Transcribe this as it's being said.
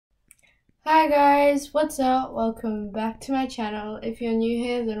Hi guys, what's up? Welcome back to my channel. If you're new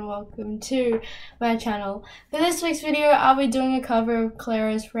here, then welcome to my channel. For this week's video, I'll be doing a cover of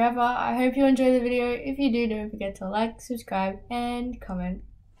Clario's Forever. I hope you enjoy the video. If you do, don't forget to like, subscribe, and comment.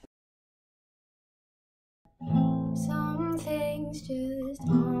 Some things just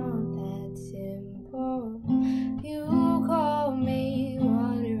aren't that simple. You call me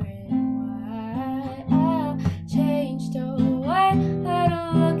wondering why I changed or why I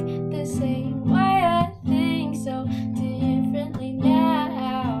don't look the same, why I think so differently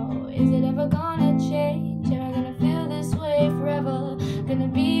now. Is it ever gonna change? Am I gonna feel this way forever? Gonna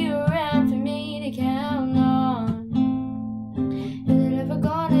be around for me to count on? Is it ever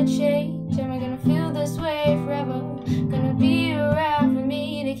gonna change? Am I gonna feel this way forever? Gonna be around for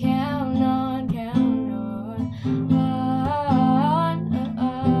me to count on, count on,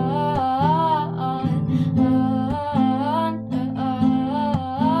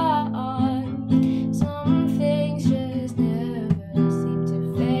 Some things just never seem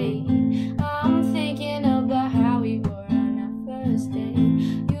to fade. I'm thinking about how we were on our first date.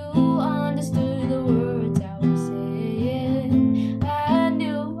 You understood the words I was saying. I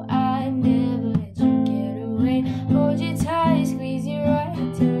knew I'd never let you get away. Hold you tight, squeeze you right,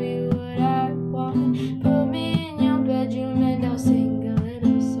 tell you what I want. Put me in your bedroom and I'll sing a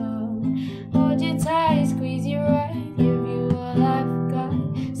little song. Hold you tight, squeeze you right, give you all I've got.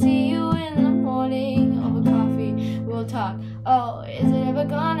 See you in the morning over coffee, we'll talk. Oh, is it ever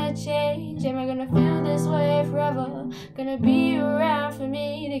gonna change? Am I gonna feel this way forever? Gonna be around for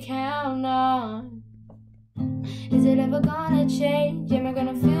me to count on? Is it ever gonna change? Am I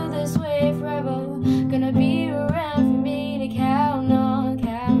gonna